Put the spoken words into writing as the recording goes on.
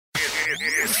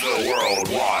It's the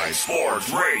Worldwide Sports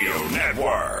Radio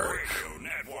Network.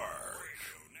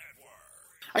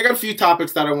 I got a few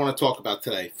topics that I want to talk about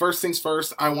today. First things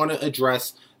first, I want to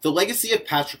address the legacy of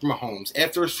Patrick Mahomes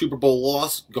after a Super Bowl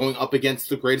loss going up against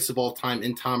the greatest of all time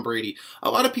in Tom Brady. A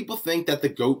lot of people think that the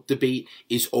GOAT debate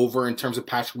is over in terms of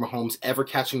Patrick Mahomes ever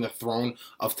catching the throne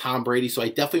of Tom Brady, so I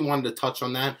definitely wanted to touch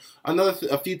on that.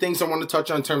 A few things I want to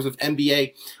touch on in terms of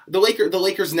NBA. The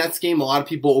Lakers-Nets game, a lot of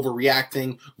people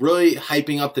overreacting, really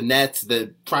hyping up the Nets,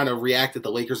 trying to react that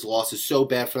the Lakers loss is so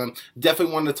bad for them.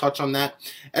 Definitely wanted to touch on that.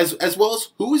 As well as,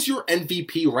 who is your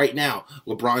MVP right now?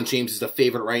 LeBron James is the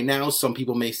favorite right now. Some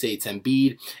people may say it's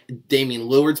Embiid. Damian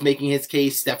Lillard's making his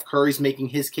case. Steph Curry's making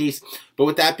his case. But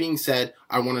with that being said,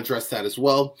 I want to address that as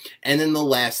well. And then the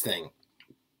last thing.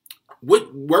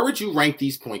 Where would you rank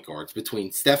these point guards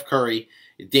between Steph Curry,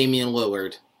 Damian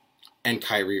Lillard, and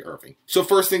Kyrie Irving? So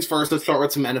first things first, let's start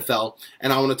with some NFL.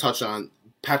 And I want to touch on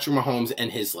Patrick Mahomes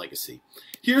and his legacy.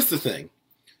 Here's the thing.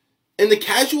 In the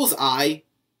casual's eye,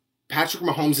 Patrick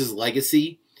Mahomes'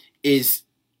 legacy is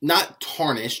not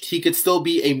tarnished. He could still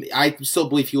be I still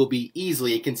believe he will be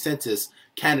easily a consensus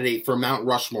candidate for Mount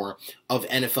Rushmore of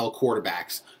NFL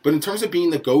quarterbacks. But in terms of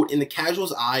being the GOAT, in the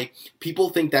casual's eye, people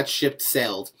think that ship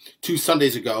sailed 2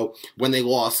 Sundays ago when they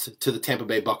lost to the Tampa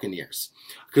Bay Buccaneers.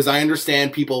 Because I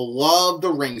understand people love the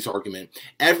rings argument.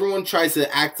 Everyone tries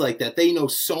to act like that they know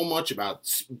so much about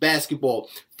basketball,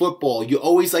 football. You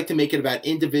always like to make it about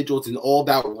individuals and all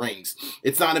about rings.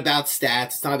 It's not about stats.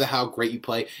 It's not about how great you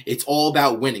play. It's all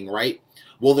about winning, right?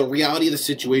 Well, the reality of the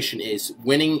situation is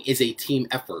winning is a team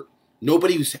effort.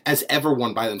 Nobody has ever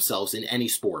won by themselves in any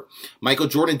sport. Michael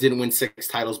Jordan didn't win 6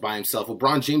 titles by himself.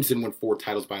 LeBron James didn't win 4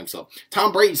 titles by himself.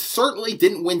 Tom Brady certainly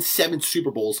didn't win 7 Super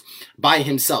Bowls by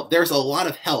himself. There's a lot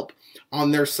of help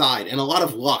on their side and a lot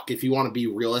of luck, if you want to be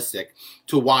realistic,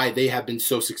 to why they have been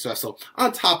so successful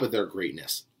on top of their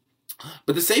greatness.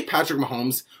 But to say Patrick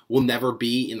Mahomes will never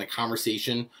be in the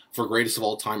conversation for greatest of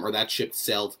all time or that ship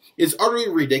sailed is utterly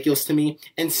ridiculous to me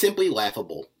and simply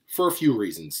laughable for a few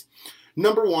reasons.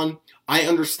 Number one, I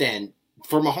understand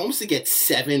for Mahomes to get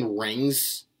 7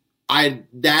 rings,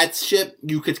 that ship,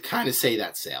 you could kind of say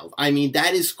that sailed. I mean,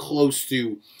 that is close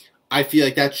to, I feel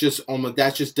like that's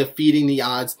just defeating the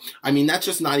odds. I mean, that's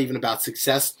just not even about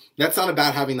success. That's not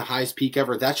about having the highest peak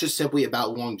ever. That's just simply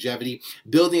about longevity,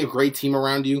 building a great team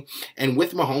around you. And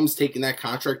with Mahomes taking that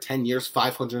contract, 10 years,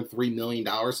 $503 million,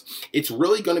 it's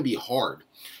really going to be hard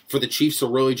for the Chiefs to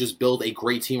really just build a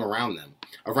great team around him,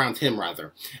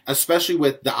 especially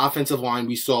with the offensive line.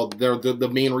 We saw the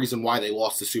main reason why they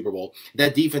lost the Super Bowl.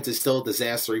 That defense is still a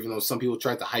disaster, even though some people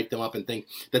tried to hype them up and think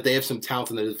that they have some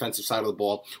talent on the defensive side of the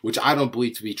ball, which I don't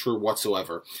believe to be true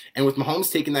whatsoever. And with Mahomes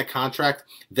taking that contract,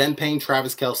 then paying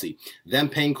Travis Kelce, then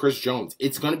paying Chris Jones,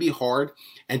 it's going to be hard,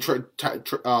 and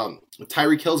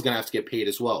Tyreek Hill's going to have to get paid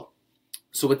as well.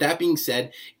 So with that being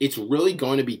said, it's really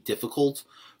going to be difficult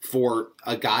for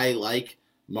a guy like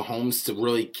Mahomes to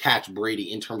really catch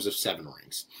Brady in terms of 7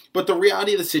 rings. But the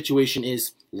reality of the situation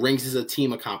is rings is a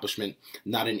team accomplishment,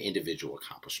 not an individual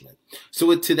accomplishment.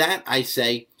 So to that, I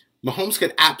say Mahomes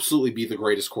could absolutely be the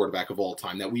greatest quarterback of all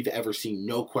time that we've ever seen,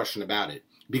 no question about it,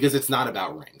 because it's not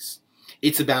about rings.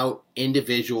 It's about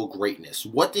individual greatness.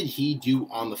 What did he do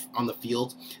on the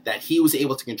field that he was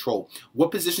able to control? What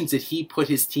positions did he put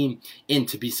his team in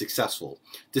to be successful?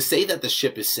 To say that the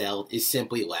ship has sailed is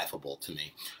simply laughable to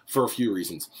me for a few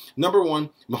reasons. Number one,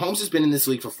 Mahomes has been in this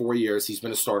league for 4 years. He's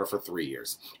been a starter for 3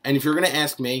 years. And if you're going to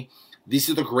ask me, these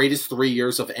are the greatest 3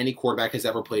 years of any quarterback has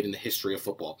ever played in the history of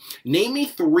football. Name me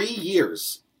 3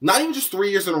 years, not even just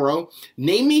 3 years in a row.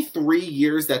 Name me 3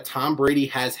 years that Tom Brady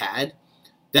has had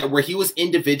where he was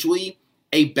individually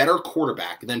a better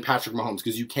quarterback than Patrick Mahomes,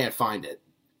 because you can't find it.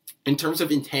 In terms of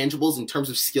intangibles, in terms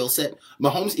of skill set,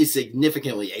 Mahomes is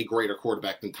significantly a greater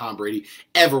quarterback than Tom Brady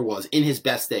ever was in his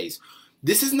best days.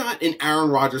 This is not an Aaron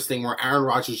Rodgers thing where Aaron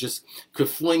Rodgers just could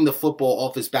fling the football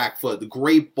off his back foot, the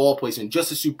great ball placement,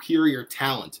 just a superior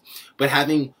talent, but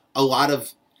having a lot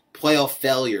of playoff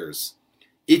failures.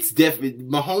 It's different.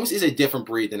 Mahomes is a different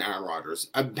breed than Aaron Rodgers.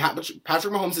 Patrick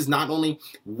Mahomes is not only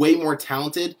way more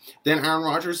talented than Aaron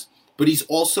Rodgers, but he's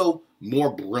also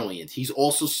more brilliant. He's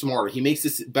also smarter. He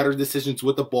makes better decisions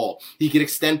with the ball. He can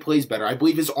extend plays better. I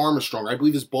believe his arm is stronger. I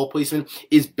believe his ball placement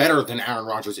is better than Aaron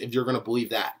Rodgers, if you're going to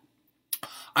believe that.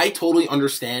 I totally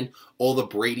understand all the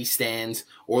Brady stands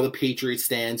or the Patriots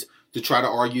stands to try to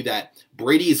argue that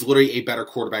Brady is literally a better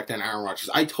quarterback than Aaron Rodgers.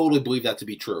 I totally believe that to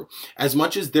be true. As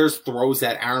much as there's throws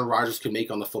that Aaron Rodgers can make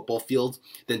on the football field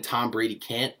that Tom Brady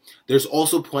can't, there's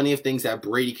also plenty of things that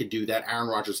Brady could do that Aaron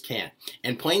Rodgers can't.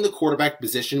 And playing the quarterback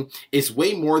position is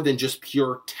way more than just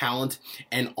pure talent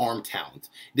and arm talent.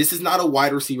 This is not a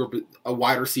wide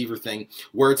receiver thing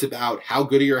where it's about how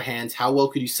good are your hands, how well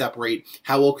could you separate,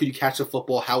 how well could you catch the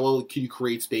football, how well could you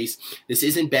create space. This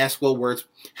isn't basketball where it's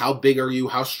how big are you,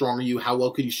 how strong are you, how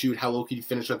well could you shoot, how well could you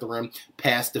finish at the rim,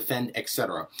 pass, defend,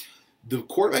 etc. The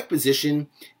quarterback position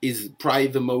is probably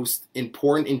the most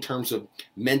important in terms of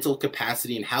mental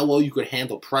capacity and how well you could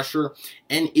handle pressure.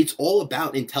 And it's all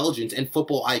about intelligence and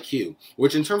football IQ,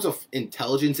 which in terms of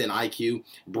intelligence and IQ,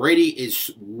 Brady is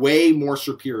way more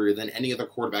superior than any other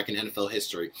quarterback in NFL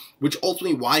history, which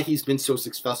ultimately why he's been so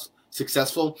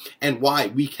successful and why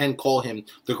we can call him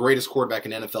the greatest quarterback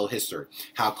in NFL history.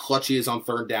 How clutch he is on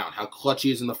third down, how clutch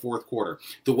he is in the fourth quarter,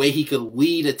 the way he could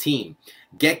lead a team,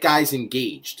 get guys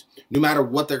engaged, no matter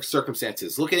what their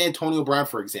circumstances. Look at Antonio Brown,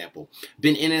 for example.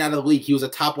 Been in and out of the league. He was a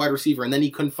top wide receiver, and then he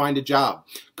couldn't find a job.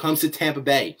 Comes to Tampa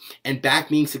Bay, and back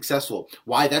being successful.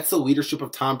 Why? That's the leadership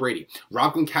of Tom Brady.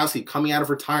 Rob Gronkowski coming out of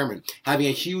retirement, having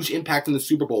a huge impact in the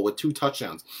Super Bowl with 2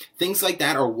 touchdowns. Things like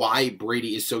that are why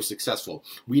Brady is so successful.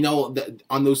 We know that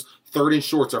on those third and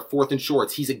shorts or fourth and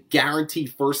shorts, he's a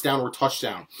guaranteed first down or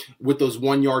touchdown with those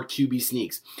 1-yard QB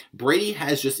sneaks. Brady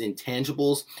has just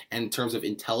intangibles and in terms of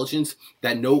intelligence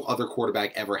that no other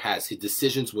quarterback ever has. His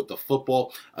decisions with the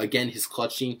football, again, his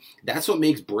clutching, that's what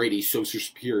makes Brady so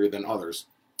superior than others.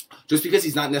 Just because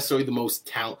he's not necessarily the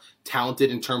most talented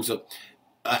in terms of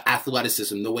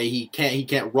athleticism, the way he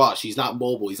can't rush, he's not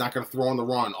mobile, he's not going to throw on the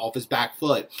run, off his back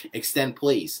foot, extend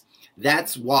plays.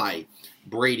 That's why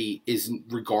Brady is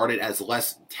regarded as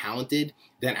less talented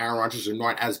than Aaron Rodgers, or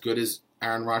not as good as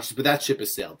Aaron Rodgers, but that ship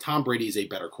has sailed. Tom Brady is a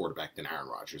better quarterback than Aaron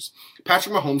Rodgers.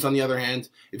 Patrick Mahomes, on the other hand,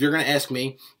 if you're going to ask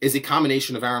me, is a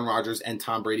combination of Aaron Rodgers and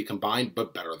Tom Brady combined,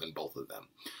 but better than both of them.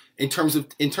 In terms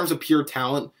of pure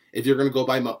talent, if you're going to go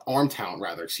by arm talent,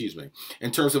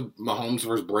 in terms of Mahomes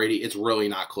versus Brady, it's really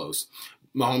not close.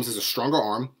 Mahomes has a stronger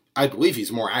arm. I believe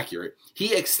he's more accurate.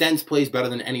 He extends plays better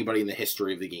than anybody in the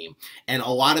history of the game. And a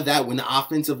lot of that, when the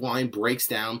offensive line breaks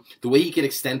down, the way he can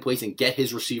extend plays and get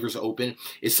his receivers open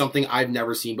is something I've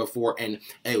never seen before. And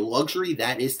a luxury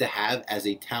that is to have as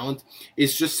a talent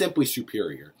is just simply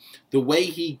superior. The way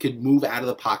he could move out of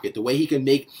the pocket, the way he can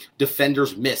make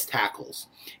defenders miss tackles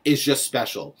is just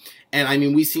special. And I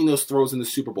mean, we've seen those throws in the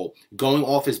Super Bowl, going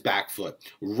off his back foot,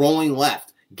 rolling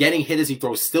left, getting hit as he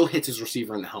throws, still hits his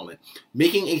receiver in the helmet.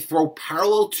 Making a throw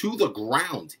parallel to the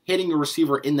ground, hitting the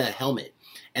receiver in the helmet,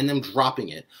 and then dropping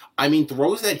it. I mean,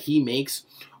 throws that he makes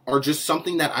are just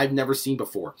something that I've never seen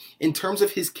before. In terms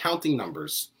of his counting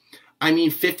numbers, I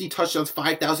mean, 50 touchdowns,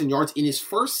 5,000 yards in his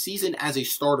first season as a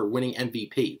starter, winning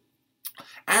MVP.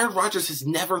 Aaron Rodgers has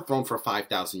never thrown for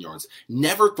 5,000 yards,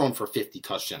 never thrown for 50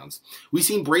 touchdowns. We've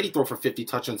seen Brady throw for 50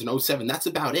 touchdowns in 2007. That's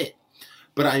about it.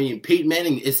 But, I mean, Peyton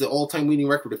Manning is the all-time leading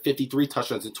record of 53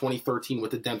 touchdowns in 2013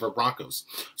 with the Denver Broncos.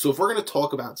 So if we're going to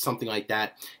talk about something like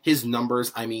that, his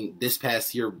numbers, I mean, this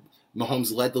past year,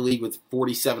 Mahomes led the league with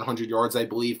 4,700 yards, I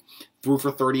believe, threw for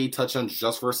 38 touchdowns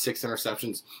just for 6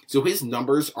 interceptions. So his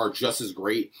numbers are just as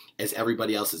great as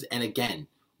everybody else's. And again,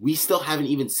 we still haven't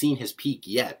even seen his peak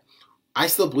yet. I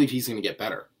still believe he's going to get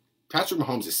better. Patrick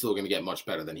Mahomes is still going to get much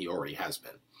better than he already has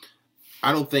been.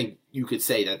 I don't think you could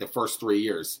say that the first 3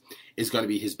 years is going to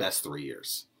be his best 3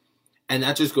 years. And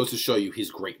that just goes to show you his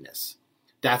greatness.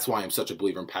 That's why I'm such a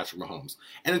believer in Patrick Mahomes.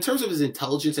 And in terms of his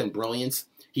intelligence and brilliance,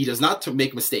 he does not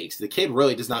make mistakes. The kid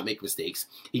really does not make mistakes.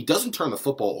 He doesn't turn the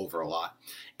football over a lot.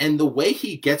 And the way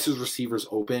he gets his receivers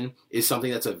open is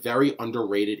something that's a very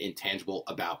underrated intangible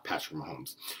about Patrick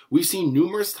Mahomes. We've seen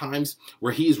numerous times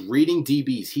where he is reading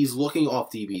DBs, he's looking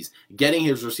off DBs, getting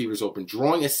his receivers open,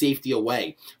 drawing a safety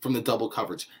away from the double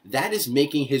coverage. That is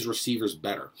making his receivers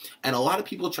better. And a lot of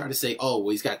people try to say, oh, well,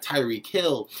 he's got Tyreek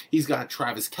Hill, he's got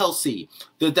Travis Kelce.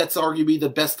 That's arguably the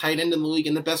best tight end in the league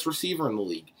and the best receiver in the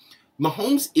league.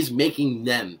 Mahomes is making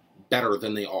them better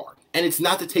than they are. And it's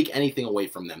not to take anything away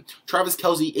from them. Travis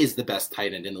Kelce is the best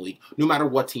tight end in the league, no matter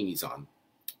what team he's on.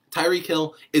 Tyreek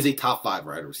Hill is a top 5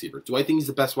 wide receiver. Do I think he's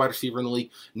the best wide receiver in the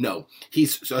league? No.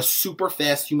 He's a super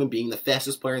fast human being, the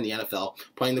fastest player in the NFL,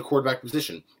 playing the quarterback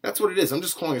position. That's what it is. I'm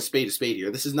just calling a spade here.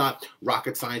 This is not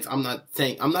rocket science. I'm not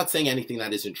saying anything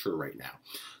that isn't true right now.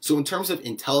 So in terms of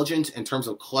intelligence, in terms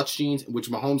of clutch genes,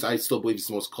 which Mahomes, I still believe is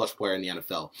the most clutch player in the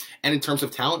NFL. And in terms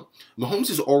of talent, Mahomes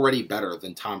is already better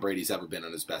than Tom Brady's ever been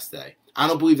on his best day. I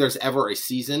don't believe there's ever a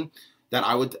season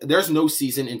there's no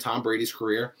season in Tom Brady's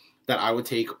career that I would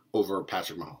take over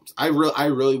Patrick Mahomes. I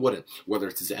really wouldn't. Whether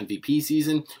it's his MVP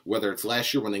season, whether it's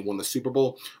last year when they won the Super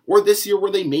Bowl, or this year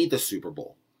where they made the Super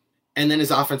Bowl. And then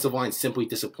his offensive line simply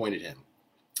disappointed him.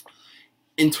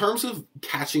 In terms of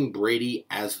catching Brady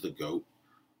as the GOAT,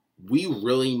 we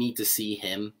really need to see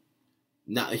him.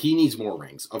 Now, he needs more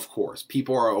rings, of course.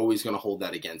 People are always going to hold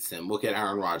that against him. Look at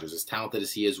Aaron Rodgers. As talented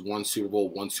as he is, one Super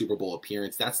Bowl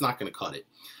appearance, that's not going to cut it.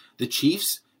 The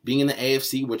Chiefs, being in the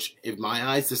AFC, which, in my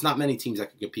eyes, there's not many teams that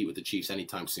can compete with the Chiefs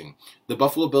anytime soon. The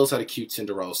Buffalo Bills had a cute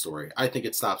Cinderella story. I think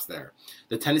it stops there.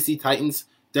 The Tennessee Titans,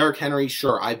 Derrick Henry,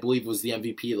 sure, I believe was the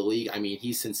MVP of the league. I mean,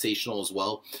 he's sensational as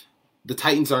well. The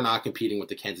Titans are not competing with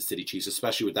the Kansas City Chiefs,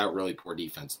 especially with that really poor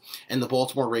defense. And the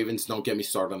Baltimore Ravens, don't get me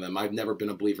started on them. I've never been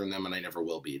a believer in them, and I never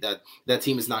will be. That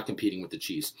team is not competing with the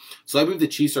Chiefs. So I believe the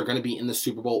Chiefs are going to be in the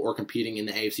Super Bowl or competing in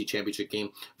the AFC Championship game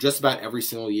just about every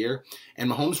single year. And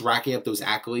Mahomes racking up those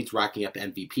accolades, racking up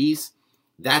MVPs,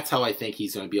 that's how I think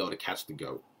he's going to be able to catch the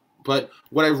GOAT. But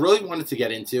what I really wanted to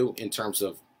get into in terms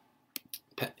of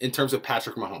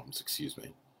Patrick Mahomes,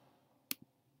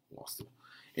 lost it.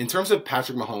 In terms of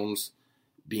Patrick Mahomes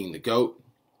being the GOAT,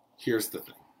 here's the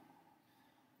thing.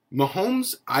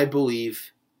 Mahomes, I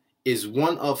believe, is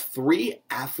one of 3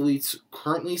 athletes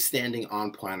currently standing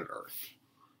on planet Earth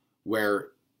where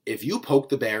if you poke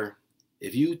the bear,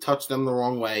 if you touch them the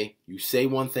wrong way, you say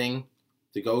one thing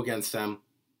to go against them,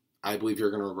 I believe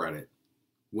you're going to regret it.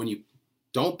 When you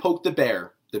don't poke the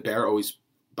bear always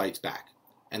bites back.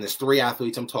 And there's 3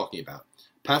 athletes I'm talking about.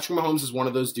 Patrick Mahomes is one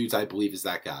of those dudes I believe is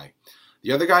that guy.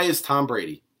 The other guy is Tom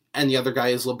Brady, and the other guy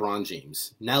is LeBron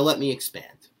James. Now let me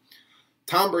expand.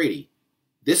 Tom Brady,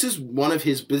 this is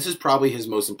probably his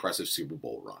most impressive Super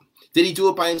Bowl run. Did he do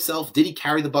it by himself? Did he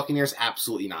carry the Buccaneers?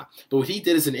 Absolutely not. But what he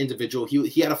did as an individual,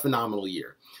 he had a phenomenal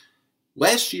year.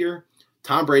 Last year,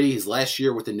 Tom Brady, his last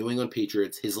year with the New England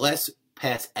Patriots, his last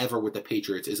pass ever with the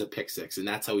Patriots is a pick six, and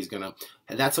that's how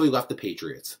he left the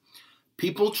Patriots.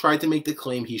 People tried to make the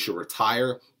claim he should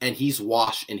retire, and he's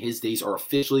washed, and his days are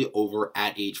officially over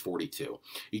at age 42.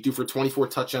 He threw for 24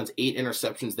 touchdowns, 8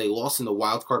 interceptions. They lost in the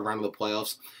wild card round of the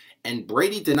playoffs, and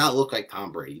Brady did not look like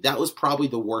Tom Brady. That was probably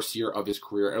the worst year of his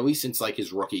career, at least since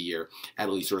his rookie year, or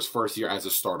his first year as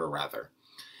a starter, rather.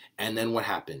 And then what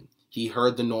happened? He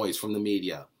heard the noise from the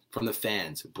media, from the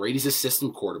fans. Brady's a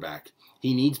system quarterback.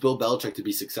 He needs Bill Belichick to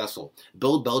be successful.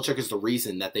 Bill Belichick is the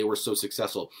reason that they were so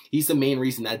successful. He's the main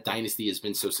reason that dynasty has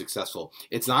been so successful.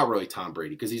 It's not really Tom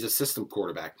Brady because he's a system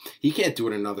quarterback. He can't do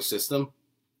it in another system.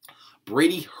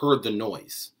 Brady heard the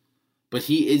noise, but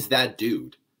he is that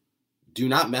dude. Do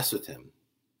not mess with him.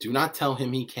 Do not tell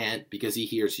him he can't because he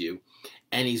hears you,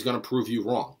 and he's going to prove you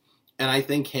wrong. And I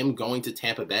think him going to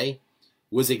Tampa Bay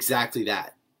was exactly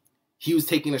that. He was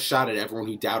taking a shot at everyone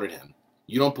who doubted him.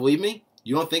 You don't believe me?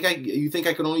 You think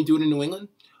I could only do it in New England?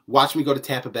 Watch me go to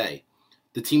Tampa Bay,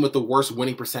 the team with the worst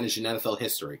winning percentage in NFL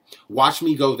history. Watch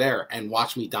me go there and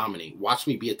watch me dominate. Watch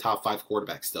me be a top 5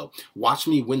 quarterback still. Watch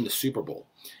me win the Super Bowl.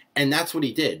 And that's what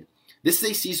he did. This is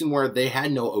a season where they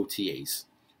had no OTAs,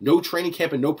 no training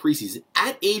camp, and no preseason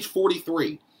at age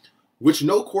 43, which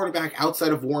no quarterback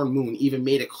outside of Warren Moon even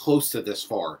made it close to this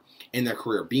far in their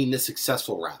career, being this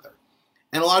successful rather.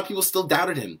 And a lot of people still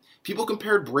doubted him. People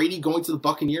compared Brady going to the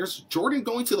Buccaneers, Jordan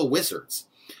going to the Wizards.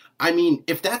 I mean,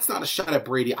 if that's not a shot at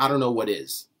Brady, I don't know what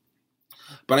is.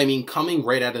 But I mean, coming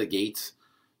right out of the gates,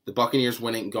 the Buccaneers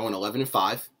going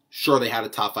 11-5. Sure, they had a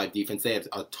top 5 defense. They had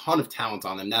a ton of talent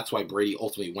on them. That's why Brady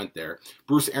ultimately went there.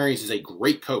 Bruce Arians is a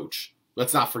great coach.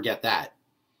 Let's not forget that.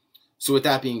 So with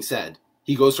that being said,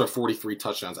 he goes for 43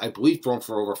 touchdowns. I believe thrown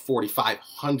for over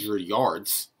 4,500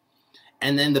 yards.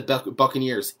 And then the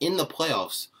Buccaneers in the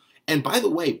playoffs. And by the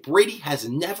way, Brady has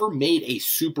never made a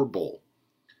Super Bowl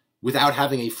without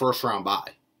having a first-round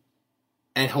bye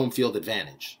and home field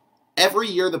advantage. Every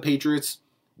year the Patriots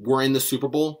were in the Super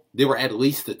Bowl, they were at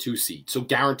least the 2 seed. So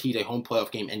guaranteed a home playoff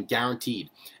game and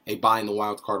guaranteed a bye in the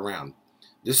wild card round.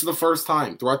 This is the first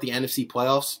time throughout the NFC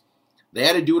playoffs they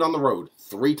had to do it on the road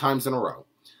 3 times in a row.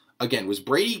 Again, was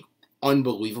Brady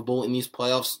unbelievable in these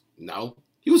playoffs? No.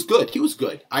 He was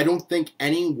good. I don't think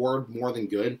any word more than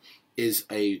good is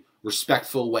a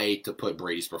respectful way to put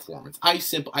Brady's performance. I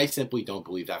simply don't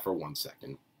believe that for 1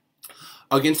 second.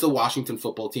 Against the Washington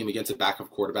football team, against a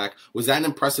backup quarterback, was that an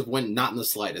impressive win? Not in the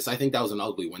slightest. I think that was an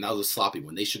ugly win. That was a sloppy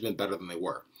win. They should have been better than they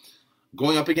were.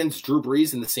 Going up against Drew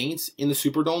Brees and the Saints in the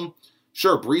Superdome,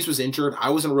 sure, Brees was injured.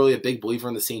 I wasn't really a big believer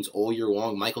in the Saints all year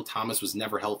long. Michael Thomas was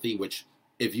never healthy, which,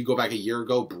 if you go back a year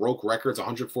ago, broke records,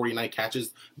 149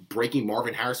 catches, breaking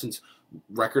Marvin Harrison's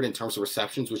record in terms of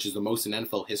receptions, which is the most in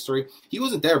NFL history. He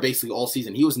wasn't there basically all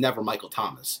season. He was never Michael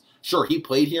Thomas. Sure, he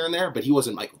played here and there, but he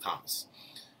wasn't Michael Thomas.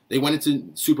 They went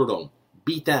into Superdome,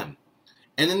 beat them.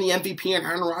 And then the MVP and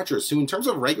Aaron Rodgers, who in terms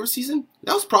of regular season,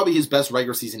 that was probably his best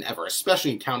regular season ever,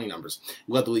 especially in counting numbers.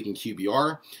 He led the league in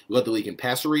QBR, led the league in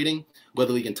passer rating, led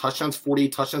the league in touchdowns,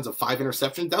 48 touchdowns and 5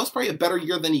 interceptions. That was probably a better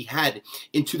year than he had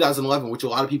in 2011, which a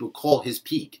lot of people call his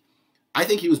peak. I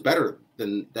think he was better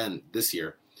than this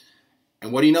year.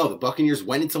 And what do you know? The Buccaneers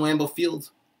went into Lambeau Field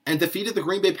and defeated the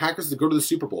Green Bay Packers to go to the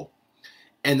Super Bowl.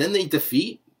 And then they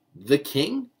defeat the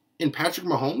King in Patrick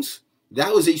Mahomes.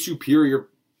 That was a superior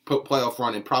playoff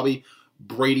run and probably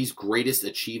Brady's greatest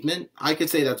achievement. I could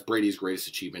say that's Brady's greatest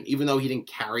achievement. Even though he didn't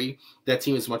carry that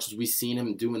team as much as we've seen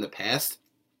him do in the past,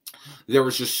 there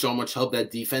was just so much help.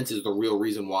 That defense is the real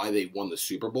reason why they won the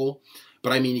Super Bowl.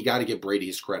 But I mean, you got to give Brady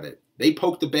his credit. They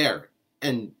poked the bear,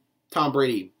 and Tom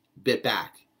Brady bit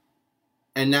back.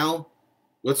 And now,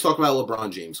 let's talk about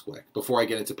LeBron James quick, before I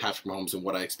get into Patrick Mahomes and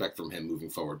what I expect from him moving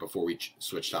forward, before we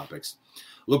switch topics.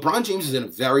 LeBron James is in a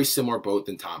very similar boat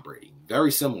than Tom Brady.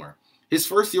 Very similar. His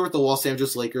first year with the Los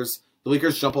Angeles Lakers, the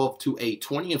Lakers jump up to a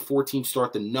 20-14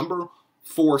 start, the number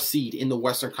 4 seed in the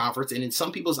Western Conference, and in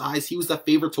some people's eyes, he was the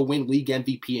favorite to win league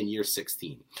MVP in year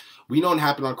 16. We know what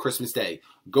happened on Christmas Day.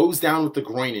 Goes down with the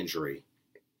groin injury.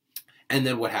 And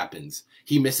then what happens?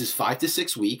 He misses 5 to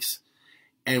 6 weeks,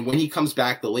 and when he comes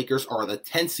back, the Lakers are the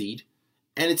 10 seed,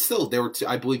 and it's still, there were,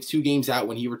 I believe, 2 games out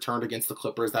when he returned against the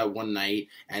Clippers that one night,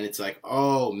 and it's like,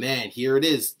 oh man, here it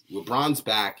is. LeBron's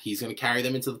back. He's going to carry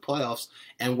them into the playoffs,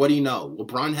 and what do you know?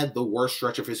 LeBron had the worst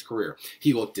stretch of his career.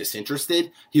 He looked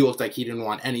disinterested. He looked like he didn't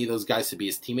want any of those guys to be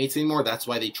his teammates anymore. That's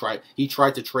why he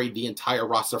tried to trade the entire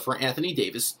roster for Anthony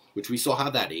Davis, which we saw how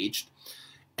that aged.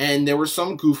 And there were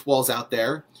some goofballs out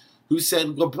there who said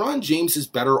LeBron James is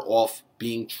better off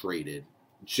being traded.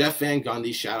 Jeff Van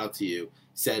Gundy, shout out to you,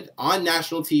 said on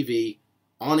national TV,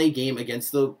 on a game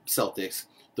against the Celtics,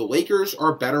 the Lakers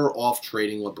are better off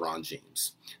trading LeBron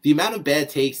James. The amount of bad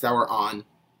takes that were on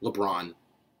LeBron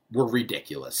were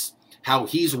ridiculous. How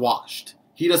he's washed.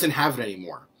 He doesn't have it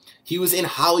anymore. He was in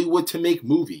Hollywood to make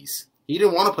movies. He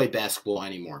didn't want to play basketball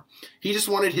anymore. He just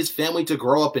wanted his family to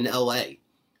grow up in LA.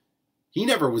 He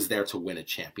never was there to win a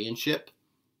championship.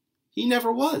 He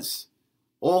never was.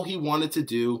 All he wanted to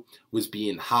do was be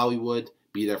in Hollywood,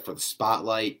 be there for the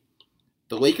spotlight.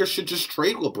 The Lakers should just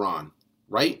trade LeBron,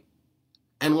 right?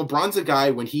 And LeBron's a guy,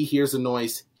 when he hears a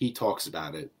noise, he talks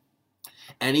about it.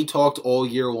 And he talked all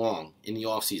year long in the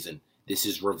offseason. This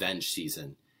is revenge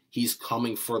season. He's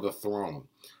coming for the throne.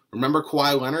 Remember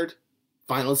Kawhi Leonard,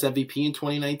 Finals MVP in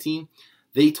 2019?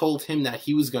 They told him that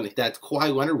that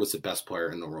Kawhi Leonard was the best player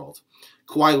in the world.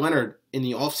 Kawhi Leonard in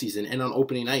the offseason and on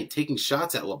opening night taking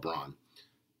shots at LeBron.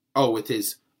 Oh, with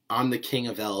his, I'm the king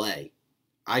of LA.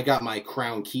 I got my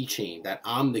crown keychain that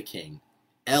I'm the king.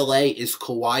 LA is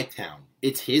Kawhi Town.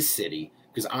 It's his city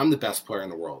because I'm the best player in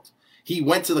the world. He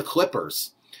went to the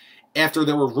Clippers after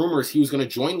there were rumors he was going to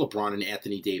join LeBron and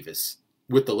Anthony Davis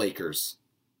with the Lakers.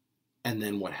 And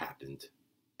then what happened?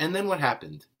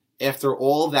 After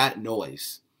all that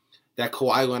noise that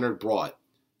Kawhi Leonard brought,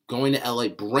 going to LA,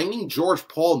 bringing George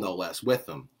Paul no less with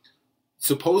him,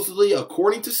 supposedly,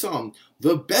 according to some,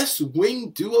 the best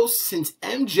wing duo since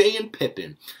MJ and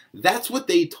Pippen. That's what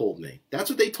they told me. That's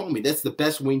the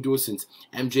best wing duo since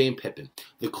MJ and Pippen.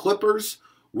 The Clippers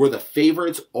were the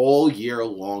favorites all year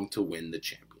long to win the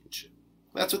championship.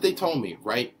 That's what they told me,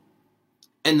 right?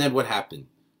 And then what happened?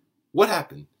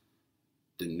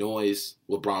 The noise.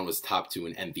 LeBron was top 2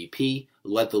 in MVP,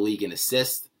 led the league in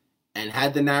assists, and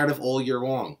had the narrative all year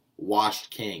long.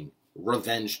 Washed king.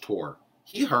 Revenge tour.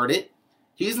 He heard it.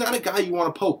 He's not a guy you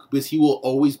want to poke because he will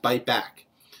always bite back.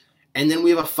 And then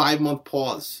we have a 5-month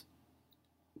pause.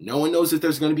 No one knows if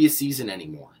there's going to be a season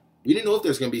anymore. We didn't know if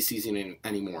there's going to be a season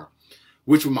anymore.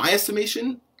 Which, in my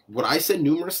estimation, what I said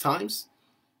numerous times,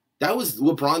 that was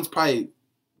LeBron's probably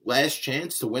last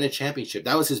chance to win a championship.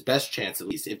 That was his best chance, at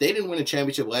least. If they didn't win a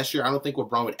championship last year, I don't think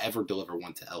LeBron would ever deliver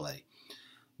one to LA.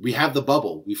 We have the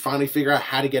bubble. We finally figure out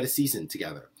how to get a season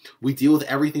together. We deal with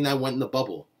everything that went in the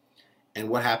bubble. And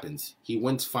what happens? He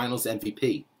wins Finals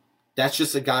MVP. That's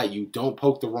just a guy you don't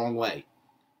poke the wrong way.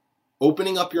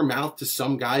 Opening up your mouth to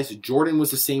some guys, Jordan was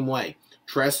the same way.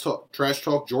 Trash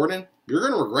talk Jordan, you're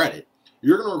going to regret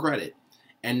it.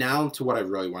 And now to what I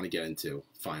really want to get into,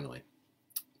 finally.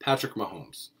 Patrick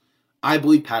Mahomes. I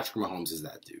believe Patrick Mahomes is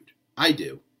that dude. I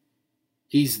do.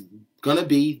 He's going to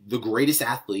be the greatest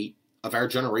athlete of our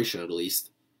generation, at least.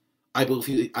 I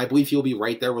believe he'll be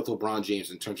right there with LeBron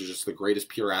James in terms of just the greatest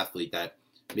pure athlete that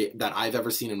I've ever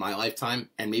seen in my lifetime,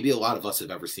 and maybe a lot of us have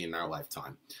ever seen in our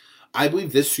lifetime. I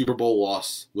believe this Super Bowl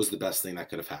loss was the best thing that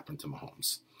could have happened to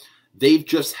Mahomes. They've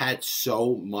just had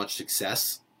so much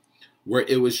success where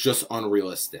it was just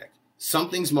unrealistic.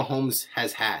 some things Mahomes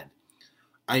has had.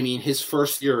 I mean, his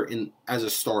first year as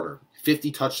a starter,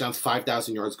 50 touchdowns,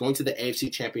 5,000 yards, going to the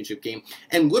AFC Championship game,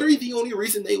 and literally the only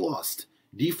reason they lost.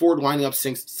 Dee Ford lining up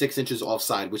 6 inches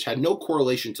offside, which had no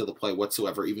correlation to the play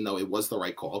whatsoever, even though it was the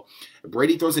right call.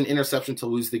 Brady throws an interception to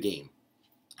lose the game.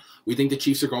 We think the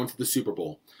Chiefs are going to the Super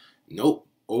Bowl. Nope,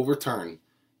 overturn.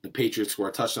 The Patriots score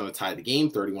a touchdown to tie the game,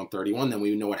 31-31. Then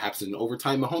we know what happens in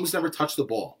overtime. Mahomes never touched the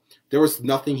ball. There was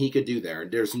nothing he could do there.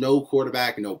 There's no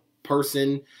quarterback, no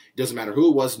person. It doesn't matter who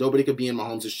it was. Nobody could be in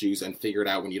Mahomes' shoes and figure it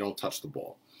out when you don't touch the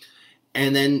ball.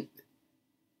 And then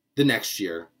the next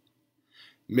year,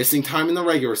 missing time in the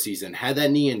regular season, had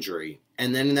that knee injury.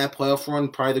 And then in that playoff run,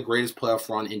 probably the greatest playoff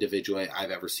run individually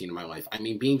I've ever seen in my life. I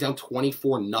mean, being down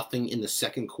 24-0 in the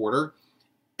second quarter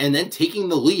and then taking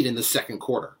the lead in the second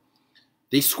quarter.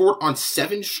 They scored on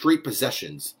 7 straight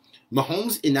possessions.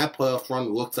 Mahomes in that playoff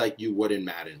run looked like you would in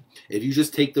Madden. If you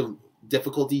just take the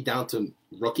difficulty down to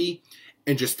rookie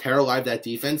and just tear alive that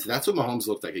defense, that's what Mahomes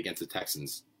looked like against the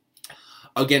Texans.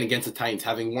 Again, against the Titans,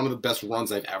 having one of the best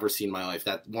runs I've ever seen in my life.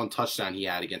 That one touchdown he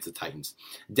had against the Titans.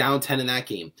 Down 10 in that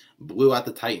game, blew out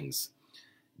the Titans.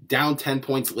 Down 10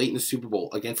 points late in the Super Bowl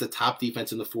against the top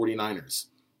defense in the 49ers.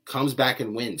 Comes back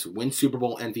and wins Super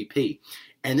Bowl MVP.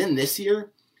 And then this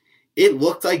year, it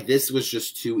looked like this was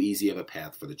just too easy of a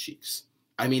path for the Chiefs.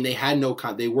 I mean, they had no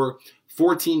they were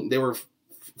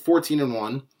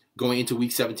 14-1 going into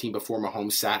week 17 before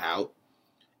Mahomes sat out.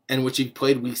 And which he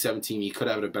played week 17, he could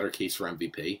have had a better case for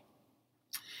MVP.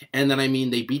 And then, I mean,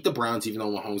 they beat the Browns even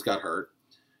though Mahomes got hurt.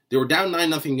 They were down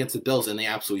 9-0 against the Bills, and they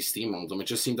absolutely steamrolled them. It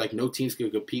just seemed like no teams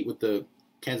could compete with the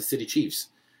Kansas City Chiefs.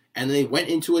 And they went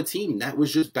into a team that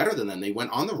was just better than them. They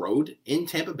went on the road in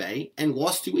Tampa Bay and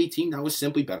lost to a team that was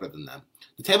simply better than them.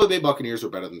 The Tampa Bay Buccaneers were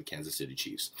better than the Kansas City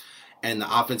Chiefs. And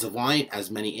the offensive line, as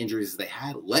many injuries as they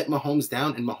had, let Mahomes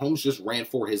down, and Mahomes just ran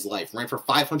for his life. Ran for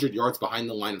 500 yards behind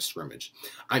the line of scrimmage.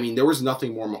 I mean, there was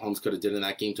nothing more Mahomes could have did in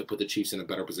that game to put the Chiefs in a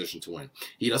better position to win.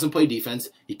 He doesn't play defense.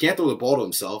 He can't throw the ball to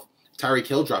himself. Tyreek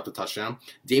Hill dropped a touchdown.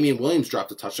 Damian Williams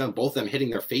dropped a touchdown, both of them hitting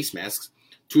their face masks.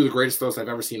 2 of the greatest throws I've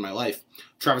ever seen in my life.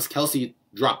 Travis Kelce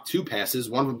dropped 2 passes,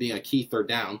 one of them being a key third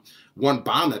down. One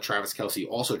bomb that Travis Kelce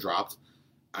also dropped.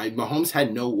 Mahomes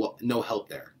had no help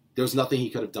there. There was nothing he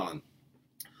could have done.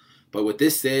 But what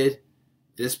this did,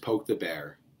 this poked the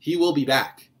bear. He will be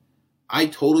back. I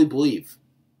totally believe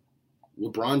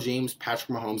LeBron James,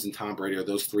 Patrick Mahomes, and Tom Brady are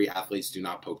those 3 athletes do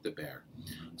not poke the bear.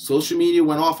 Social media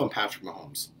went off on Patrick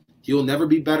Mahomes. He will never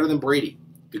be better than Brady.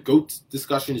 The GOAT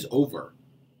discussion is over.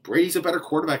 Brady's a better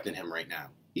quarterback than him right now.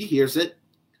 He hears it.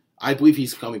 I believe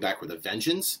he's coming back with a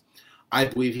vengeance. I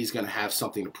believe he's going to have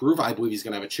something to prove. I believe he's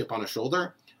going to have a chip on his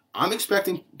shoulder. I'm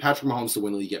expecting Patrick Mahomes to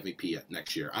win League MVP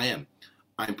next year. I am.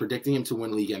 I'm predicting him to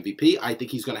win League MVP. I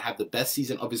think he's going to have the best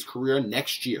season of his career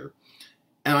next year.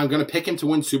 And I'm going to pick him to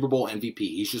win Super Bowl MVP.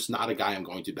 He's just not a guy I'm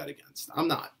going to bet against. I'm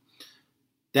not.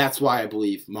 That's why I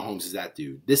believe Mahomes is that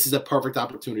dude. This is a perfect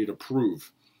opportunity to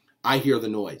prove I hear the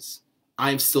noise.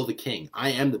 I am still the king.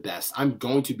 I am the best. I'm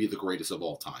going to be the greatest of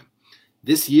all time.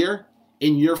 This year,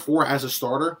 in year 4 as a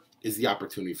starter, is the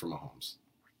opportunity for Mahomes.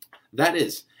 That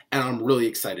is. And I'm really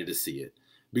excited to see it.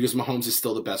 Because Mahomes is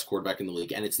still the best quarterback in the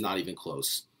league, and it's not even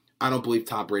close. I don't believe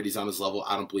Tom Brady's on his level.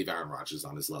 I don't believe Aaron Rodgers is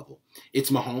on his level.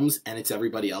 It's Mahomes, and it's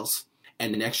everybody else,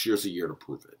 and next year's a year to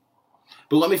prove it.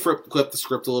 But let me flip the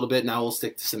script a little bit. Now we'll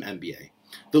stick to some NBA.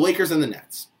 The Lakers and the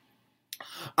Nets.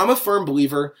 I'm a firm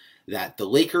believer that the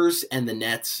Lakers and the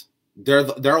Nets, they're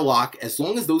a lock. As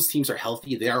long as those teams are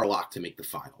healthy, they are a lock to make the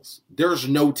finals. There's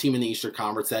no team in the Eastern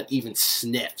Conference that even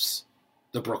sniffs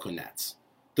the Brooklyn Nets.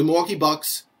 The Milwaukee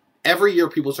Bucks, every year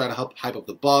people try to hype up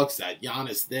the Bucks, that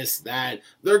Giannis, this, that.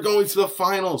 They're going to the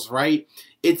finals, right?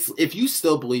 If you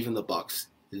still believe in the Bucks,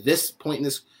 this point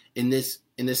in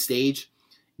this stage,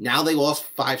 now they lost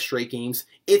 5 straight games.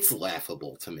 It's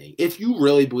laughable to me. If you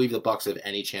really believe the Bucks have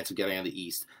any chance of getting out of the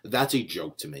East, that's a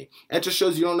joke to me. It just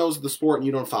shows you don't know the sport and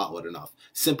you don't follow it enough.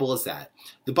 Simple as that.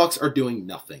 The Bucks are doing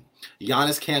nothing.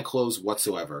 Giannis can't close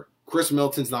whatsoever. Chris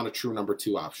Middleton's not a true number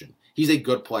 2 option. He's a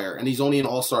good player, and he's only an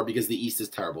all-star because the East is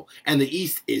terrible. And the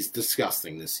East is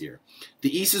disgusting this year.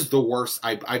 The East is the worst.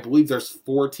 I believe there's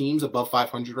 4 teams above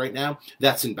 500 right now.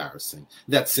 That's embarrassing.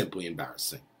 That's simply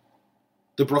embarrassing.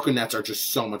 The Brooklyn Nets are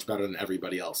just so much better than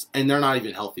everybody else, and they're not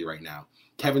even healthy right now.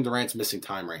 Kevin Durant's missing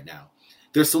time right now.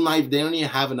 They don't even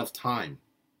have enough time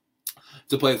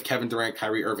to play with Kevin Durant,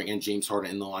 Kyrie Irving, and James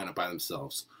Harden in the lineup by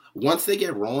themselves. Once they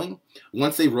get rolling,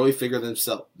 once they really figure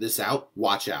this out,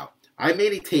 watch out. I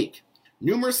made a take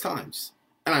numerous times,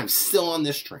 and I'm still on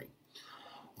this train.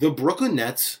 The Brooklyn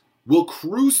Nets will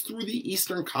cruise through the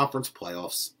Eastern Conference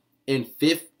playoffs in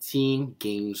 15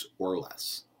 games or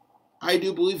less. I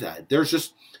do believe that. There's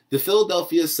just the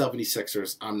Philadelphia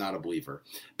 76ers, I'm not a believer.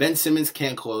 Ben Simmons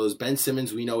can't close. Ben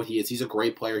Simmons, we know what he is. He's a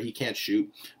great player. He can't shoot.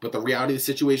 But the reality of the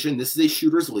situation, this is a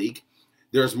shooter's league.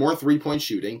 There's more three-point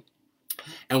shooting.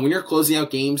 And when you're closing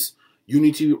out games, you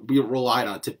need to be relied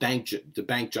on to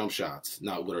bank jump shots.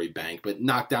 Not literally bank, but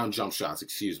knock down jump shots,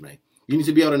 excuse me. You need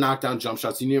to be able to knock down jump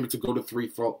shots. You need to be able to go to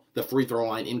the free throw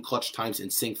line in clutch times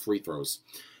and sink free throws.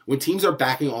 When teams are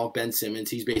backing off Ben Simmons,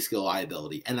 he's basically a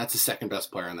liability, and that's the second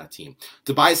best player on that team.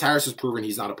 Tobias Harris has proven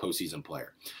he's not a postseason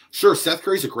player. Sure, Seth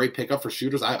Curry's a great pickup for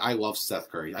shooters. I love Seth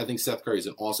Curry. I think Seth Curry is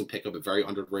an awesome pickup, a very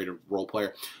underrated role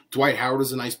player. Dwight Howard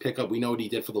is a nice pickup. We know what he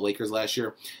did for the Lakers last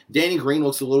year. Danny Green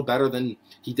looks a little better than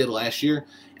he did last year.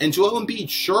 And Joel Embiid,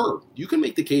 sure, you can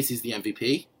make the case he's the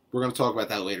MVP. We're going to talk about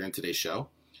that later in today's show.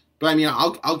 But, I mean,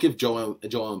 I'll give Joel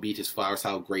Embiid his flowers,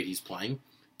 how great he's playing.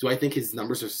 Do I think his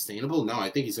numbers are sustainable? No, I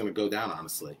think he's going to go down,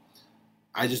 honestly.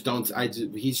 I just don't.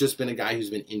 He's just been a guy who's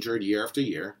been injured year after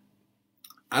year.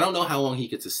 I don't know how long he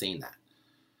could sustain that.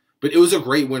 But it was a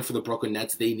great win for the Brooklyn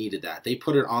Nets. They needed that. They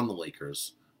put it on the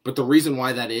Lakers. But the reason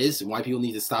why that is and why people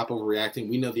need to stop overreacting,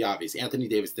 we know the obvious. Anthony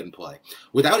Davis didn't play.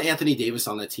 Without Anthony Davis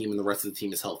on that team and the rest of the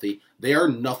team is healthy, they are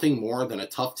nothing more than a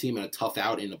tough team and a tough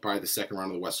out in probably the second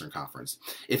round of the Western Conference.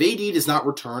 If AD does not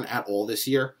return at all this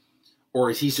year, or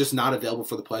if he's just not available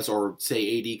for the playoffs, or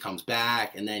say AD comes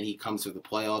back and then he comes to the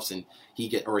playoffs and he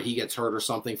gets hurt or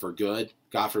something for good,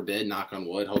 God forbid, knock on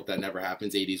wood, hope that never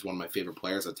happens. AD is one of my favorite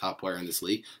players, a top player in this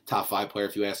league, top 5 player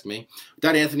if you ask me.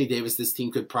 Without Anthony Davis, this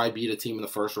team could probably beat a team in the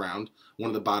first round, one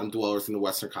of the bottom dwellers in the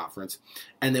Western Conference,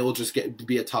 and they will just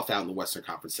be a tough out in the Western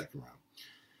Conference second round.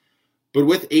 But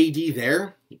with AD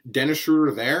there, Dennis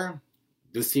Schroeder there,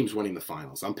 this team's winning the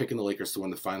finals. I'm picking the Lakers to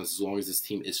win the finals as long as this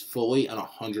team is fully and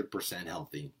 100%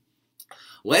 healthy.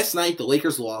 Last night, the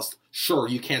Lakers lost. Sure,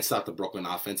 you can't stop the Brooklyn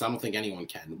offense. I don't think anyone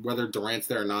can. Whether Durant's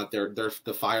there or not,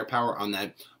 the firepower on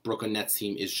that Brooklyn Nets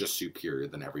team is just superior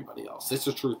than everybody else. That's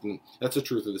the truth, and that's the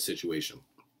truth of the situation.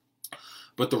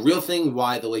 But the real thing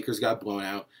why the Lakers got blown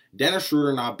out, Dennis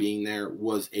Schroeder not being there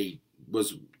was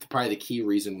probably the key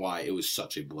reason why it was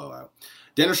such a blowout.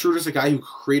 Dennis Schroeder's a guy who could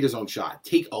create his own shot,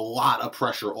 take a lot of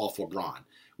pressure off LeBron.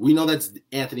 We know that's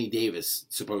Anthony Davis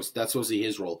that's supposed to be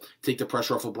his role. Take the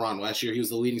pressure off LeBron. Last year, he was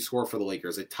the leading scorer for the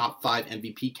Lakers, a top 5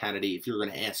 MVP candidate, if you're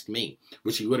going to ask me,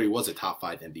 which he literally was a top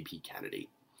 5 MVP candidate.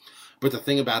 But the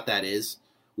thing about that is,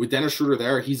 with Dennis Schroeder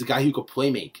there, he's a guy who could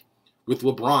play make. With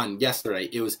LeBron yesterday,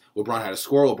 it was LeBron had a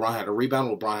score, LeBron had a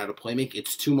rebound, LeBron had a play make.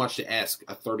 It's too much to ask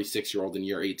a 36-year-old in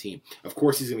year 18. Of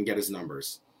course, he's going to get his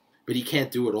numbers, but he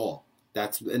can't do it all.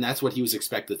 That's what he was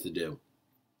expected to do.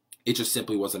 It just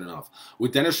simply wasn't enough.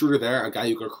 With Dennis Schroeder there, a guy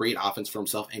who could create offense for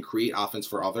himself and create offense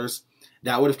for others,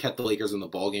 that would have kept the Lakers in the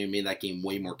ballgame and made that game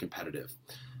way more competitive.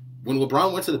 When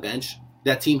LeBron went to the bench,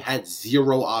 that team had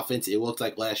zero offense. It looked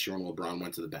like last year when LeBron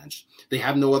went to the bench. They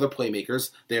have no other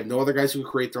playmakers. They have no other guys who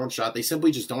can create their own shot. They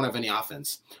simply just don't have any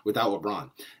offense without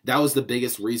LeBron. That was the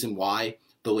biggest reason why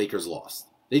the Lakers lost.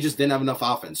 They just didn't have enough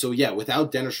offense. So yeah,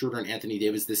 without Dennis Schroeder and Anthony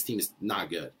Davis, this team is not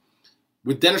good.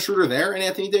 With Dennis Schroeder there and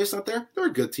Anthony Davis not there, they're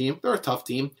a good team. They're a tough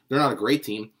team. They're not a great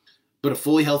team. But a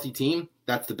fully healthy team,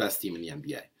 that's the best team in the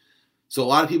NBA. So a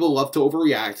lot of people love to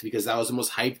overreact because that was the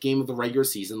most hyped game of the regular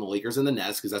season, the Lakers and the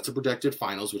Nets, because that's a projected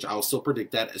finals, which I will still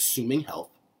predict that, assuming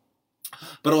health.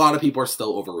 But a lot of people are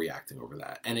still overreacting over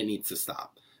that, and it needs to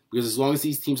stop. Because as long as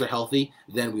these teams are healthy,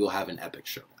 then we will have an epic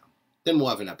showdown.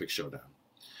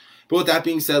 But with that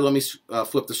being said, let me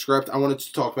flip the script. I wanted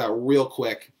to talk about real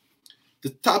quick. The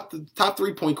top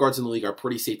 3 point guards in the league are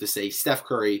pretty safe to say. Steph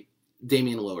Curry,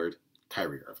 Damian Lillard,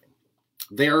 Kyrie Irving.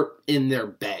 They're in their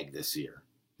bag this year.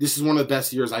 This is one of the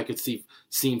best years I could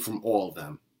seen from all of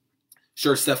them.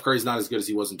 Sure, Steph Curry's not as good as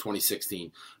he was in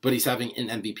 2016, but he's having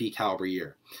an MVP caliber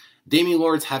year. Damian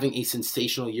Lillard's having a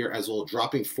sensational year as well,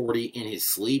 dropping 40 in his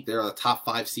sleep. They're the top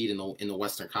 5 seed in the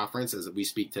Western Conference as we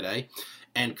speak today.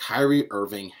 And Kyrie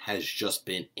Irving has just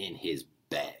been in his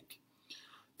bag.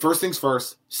 First things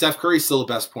first, Steph Curry's still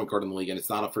the best point guard in the league, and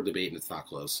it's not up for debate, and it's not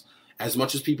close. As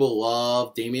much as people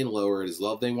love Damian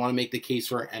Lillard, they want to make the case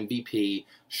for MVP,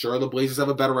 sure, the Blazers have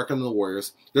a better record than the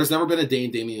Warriors. There's never been a day in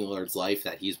Damian Lillard's life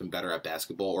that he's been better at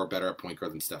basketball or better at point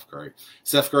guard than Steph Curry.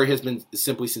 Steph Curry has been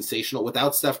simply sensational.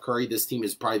 Without Steph Curry, this team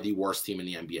is probably the worst team in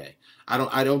the NBA.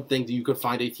 I don't think that you could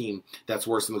find a team that's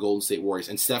worse than the Golden State Warriors,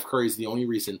 and Steph Curry is the only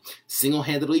reason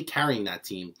single-handedly carrying that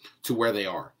team to where they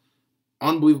are.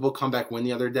 Unbelievable comeback win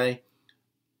the other day.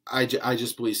 I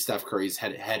just believe Steph Curry's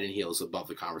head and heels above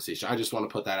the conversation. I just want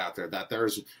to put that out there,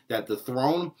 that the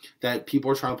throne that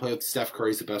people are trying to play with Steph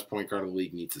Curry's the best point guard in the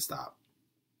league needs to stop.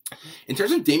 In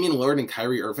terms of Damian Lillard and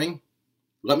Kyrie Irving,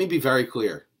 let me be very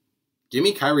clear. Give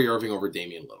me Kyrie Irving over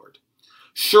Damian Lillard.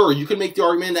 Sure, you can make the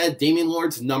argument that Damian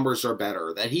Lillard's numbers are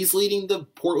better, that he's leading the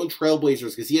Portland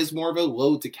Trailblazers because he has more of a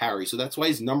load to carry, so that's why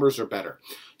his numbers are better.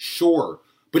 Sure,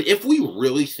 but if we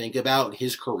really think about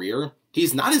his career,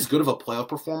 he's not as good of a playoff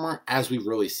performer as we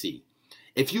really see.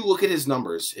 If you look at his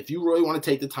numbers, if you really want to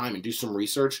take the time and do some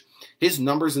research, his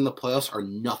numbers in the playoffs are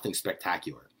nothing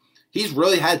spectacular. He's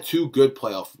really had two good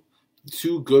series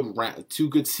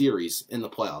in the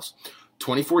playoffs.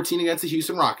 2014 against the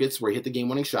Houston Rockets, where he hit the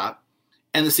game-winning shot,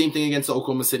 and the same thing against the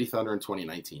Oklahoma City Thunder in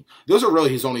 2019. Those are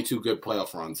really his only two good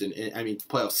playoff runs,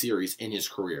 playoff series in his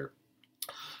career.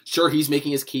 Sure, he's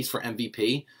making his case for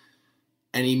MVP,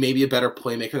 and he may be a better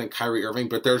playmaker than Kyrie Irving,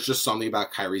 but there's just something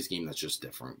about Kyrie's game that's just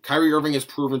different. Kyrie Irving has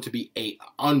proven to be an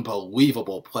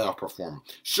unbelievable playoff performer.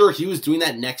 Sure, he was doing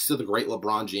that next to the great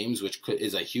LeBron James, which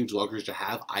is a huge luxury to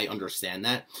have. I understand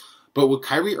that. But what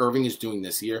Kyrie Irving is doing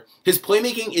this year, his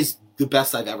playmaking is the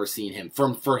best I've ever seen him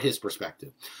for his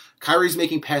perspective. Kyrie's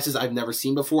making passes I've never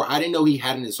seen before. I didn't know he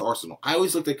had in his arsenal. I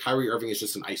always looked at Kyrie Irving as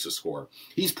just an ISO scorer.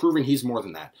 He's proven he's more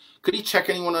than that. Could he check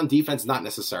anyone on defense? Not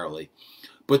necessarily.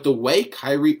 But the way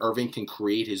Kyrie Irving can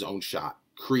create his own shot,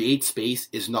 create space,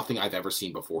 is nothing I've ever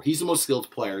seen before. He's the most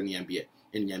skilled player in the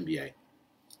NBA.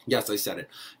 Yes, I said it.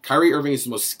 Kyrie Irving is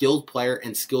the most skilled player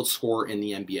and skilled scorer in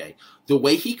the NBA. The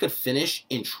way he could finish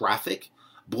in traffic,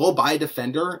 blow by a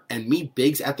defender, and meet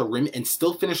bigs at the rim and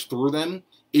still finish through them,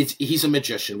 he's a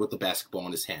magician with the basketball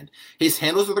in his hand. His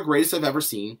handles are the greatest I've ever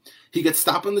seen. He gets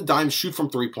stop on the dime, shoot from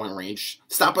three-point range,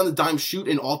 stop on the dime, shoot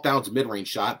an off-bounds mid-range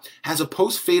shot, has a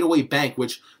post-fadeaway bank,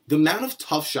 which the amount of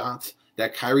tough shots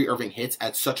that Kyrie Irving hits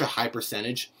at such a high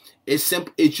percentage is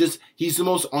simple. It's just, he's the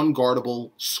most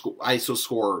unguardable ISO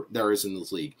scorer there is in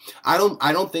this league. I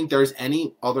don't think there's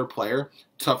any other player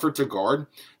tougher to guard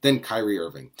than Kyrie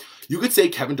Irving. You could say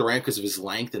Kevin Durant because of his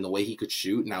length and the way he could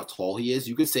shoot and how tall he is.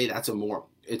 You could say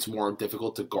it's more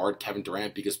difficult to guard Kevin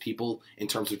Durant because people, in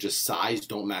terms of just size,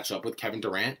 don't match up with Kevin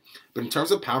Durant. But in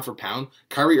terms of pound for pound,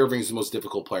 Kyrie Irving is the most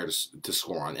difficult player to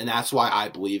score on. And that's why I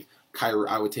believe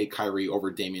I would take Kyrie over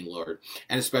Damian Lillard.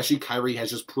 And especially Kyrie has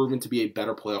just proven to be a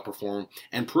better playoff performer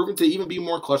and proven to even be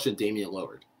more clutch than Damian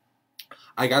Lillard.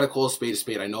 I got to call a spade a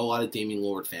spade. I know a lot of Damian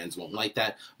Lillard fans won't like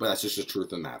that, but that's just the truth of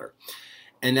the matter.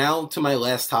 And now to my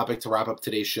last topic to wrap up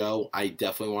today's show, I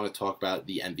definitely want to talk about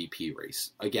the MVP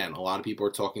race. Again, a lot of people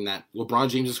are talking that LeBron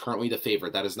James is currently the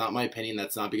favorite. That is not my opinion.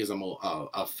 That's not because I'm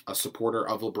a supporter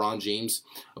of LeBron James,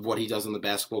 of what he does on the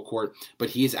basketball court,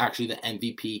 but he is actually the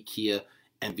MVP, Kia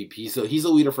MVP. So he's a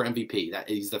leader for MVP.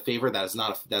 He's the favorite. That's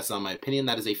not my opinion.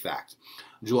 That is a fact.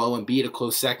 Joel Embiid a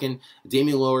close second.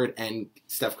 Damian Lillard and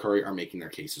Steph Curry are making their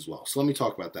case as well. So let me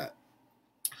talk about that.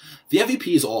 The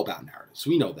MVP is all about narratives.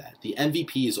 We know that. The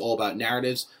MVP is all about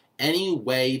narratives. Any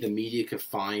way the media could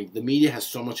find, the media has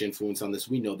so much influence on this.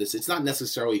 We know this. It's not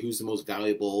necessarily who's the most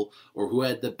valuable or who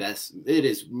had the best. It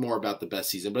is more about the best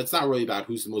season, but it's not really about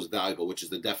who's the most valuable, which is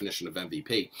the definition of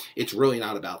MVP. It's really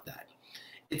not about that.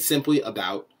 It's simply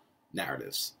about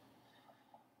narratives.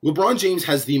 LeBron James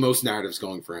has the most narratives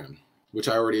going for him, which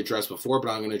I already addressed before, but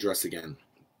I'm going to address again.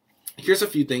 Here's a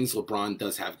few things LeBron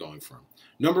does have going for him.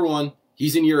 Number one,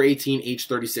 he's in year 18, age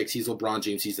 36. He's LeBron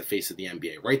James. He's the face of the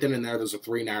NBA. Right then and there, those are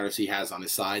three narratives he has on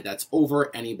his side. That's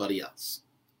over anybody else.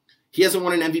 He hasn't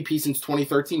won an MVP since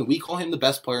 2013. We call him the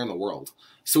best player in the world.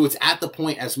 So it's at the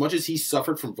point, as much as he's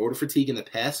suffered from voter fatigue in the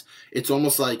past, it's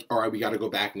almost like, all right, we got to go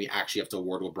back and we actually have to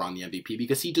award LeBron the MVP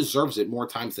because he deserves it more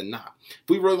times than not. If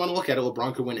we really want to look at it,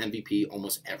 LeBron could win MVP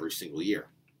almost every single year.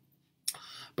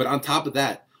 But on top of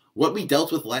that, what we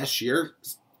dealt with last year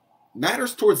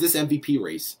matters towards this MVP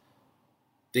race.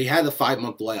 They had the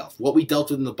 5-month layoff. What we dealt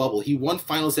with in the bubble, he won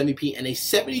Finals MVP in a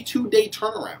 72-day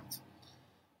turnaround.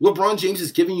 LeBron James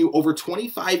is giving you over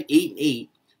 25, 8, and 8,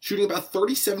 shooting about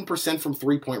 37% from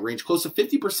three-point range, close to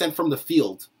 50% from the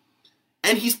field.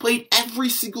 And he's played every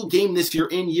single game this year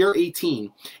in year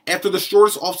 18 after the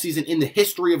shortest offseason in the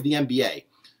history of the NBA.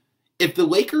 If the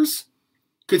Lakers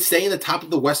could stay in the top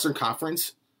of the Western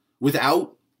Conference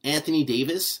without Anthony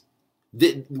Davis,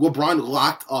 LeBron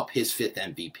locked up his 5th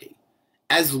MVP.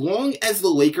 As long as the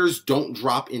Lakers don't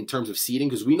drop in terms of seeding,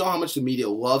 because we know how much the media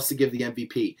loves to give the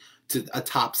MVP to a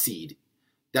top seed.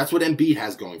 That's what Embiid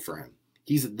has going for him.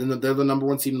 They're the number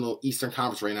one seed in the Eastern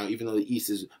Conference right now, even though the East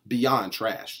is beyond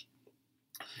trash.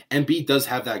 Embiid does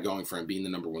have that going for him, being the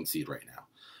number one seed right now.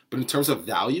 But in terms of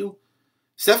value,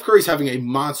 Steph Curry's having a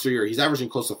monster year. He's averaging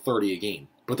close to 30 a game,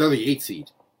 but they're the 8th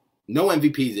seed. No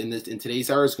MVPs in today's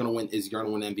era is going to win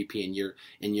MVP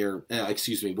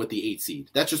with the 8th seed.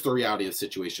 That's just the reality of the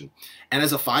situation. And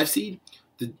as a 5 seed,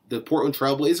 the Portland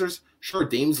Trailblazers, sure,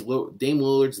 Dame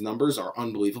Lillard's numbers are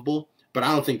unbelievable, but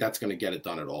I don't think that's going to get it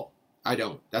done at all. I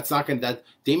don't.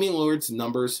 Damian Lillard's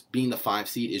numbers being the 5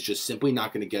 seed is just simply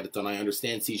not going to get it done. I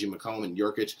understand CJ McCollum and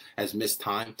Jokic has missed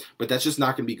time, but that's just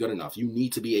not going to be good enough. You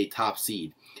need to be a top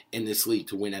seed in this league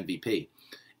to win MVP.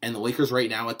 And the Lakers right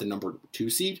now at the number 2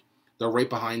 seed, they're right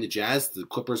behind the Jazz. The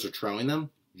Clippers are trailing them.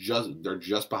 They're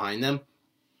just behind them.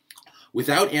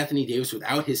 Without Anthony Davis,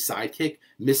 without his sidekick,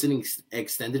 missing an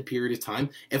extended period of time,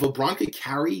 if LeBron could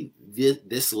carry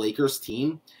this Lakers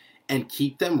team and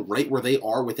keep them right where they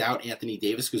are without Anthony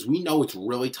Davis, because we know it's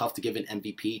really tough to give an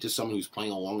MVP to someone who's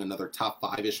playing along another top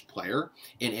 5-ish player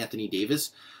in Anthony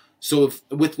Davis. So if,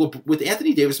 with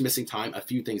Anthony Davis missing time, a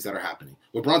few things that are happening.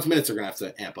 LeBron's minutes are going to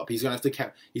have to amp up. He's going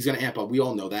to amp up. We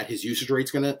all know that. His usage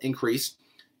rate's going to increase.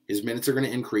 His minutes are going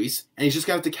to increase. And he's just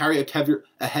going to have to carry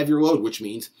a heavier load, which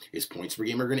means his points per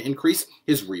game are going to increase.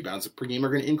 His rebounds per game are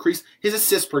going to increase. His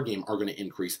assists per game are going to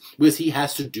increase because he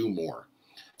has to do more.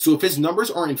 So if his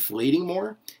numbers are inflating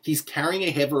more, he's carrying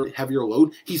a heavier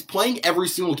load. He's playing every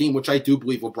single game, which I do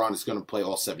believe LeBron is going to play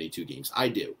all 72 games. I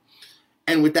do.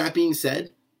 And with that being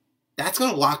said, that's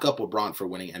going to lock up LeBron for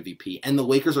winning MVP. And the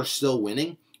Lakers are still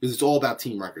winning because it's all about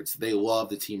team records. They love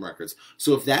the team records.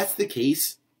 So if that's the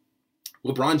case,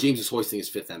 LeBron James is hoisting his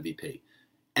 5th MVP.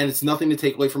 And it's nothing to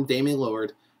take away from Damian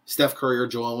Lillard, Steph Curry, or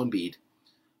Joel Embiid.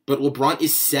 But LeBron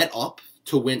is set up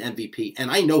to win MVP. And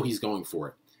I know he's going for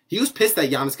it. He was pissed that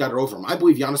Giannis got it over him. I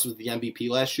believe Giannis was the MVP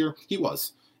last year. He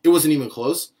was. It wasn't even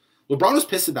close. LeBron was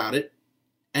pissed about it,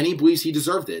 and he believes he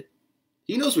deserved it.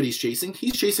 He knows what he's chasing.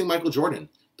 He's chasing Michael Jordan,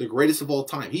 the greatest of all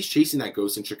time. He's chasing that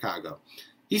ghost in Chicago.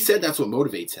 He said that's what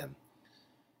motivates him.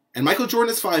 And Michael Jordan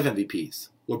has 5 MVPs.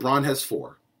 LeBron has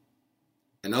 4.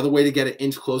 Another way to get an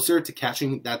inch closer to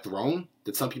catching that throne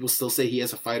that some people still say he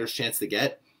has a fighter's chance to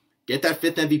get that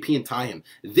 5th MVP and tie him.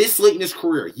 This late in his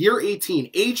career, year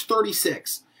 18, age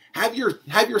 36, have your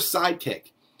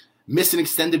sidekick miss an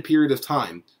extended period of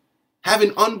time. Have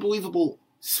an unbelievable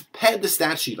pad the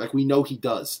stat sheet like we know he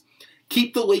does.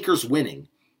 Keep the Lakers winning.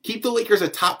 Keep the Lakers a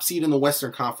top seed in the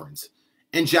Western Conference.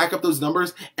 And jack up those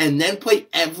numbers. And then play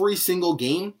every single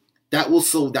game. That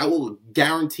will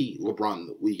guarantee LeBron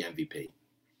the league MVP.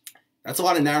 That's a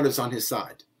lot of narratives on his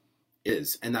side.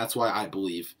 And that's why I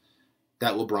believe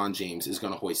that LeBron James is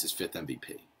going to hoist his 5th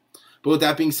MVP. But with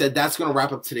that being said, that's going to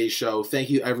wrap up today's show.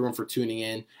 Thank you, everyone, for tuning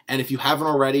in. And if you haven't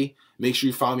already, make sure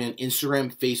you follow me on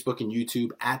Instagram, Facebook, and YouTube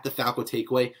at The Falco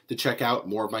Takeaway to check out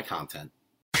more of my content.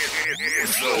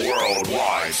 It's the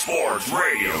Worldwide Sports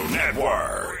Radio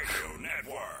Network.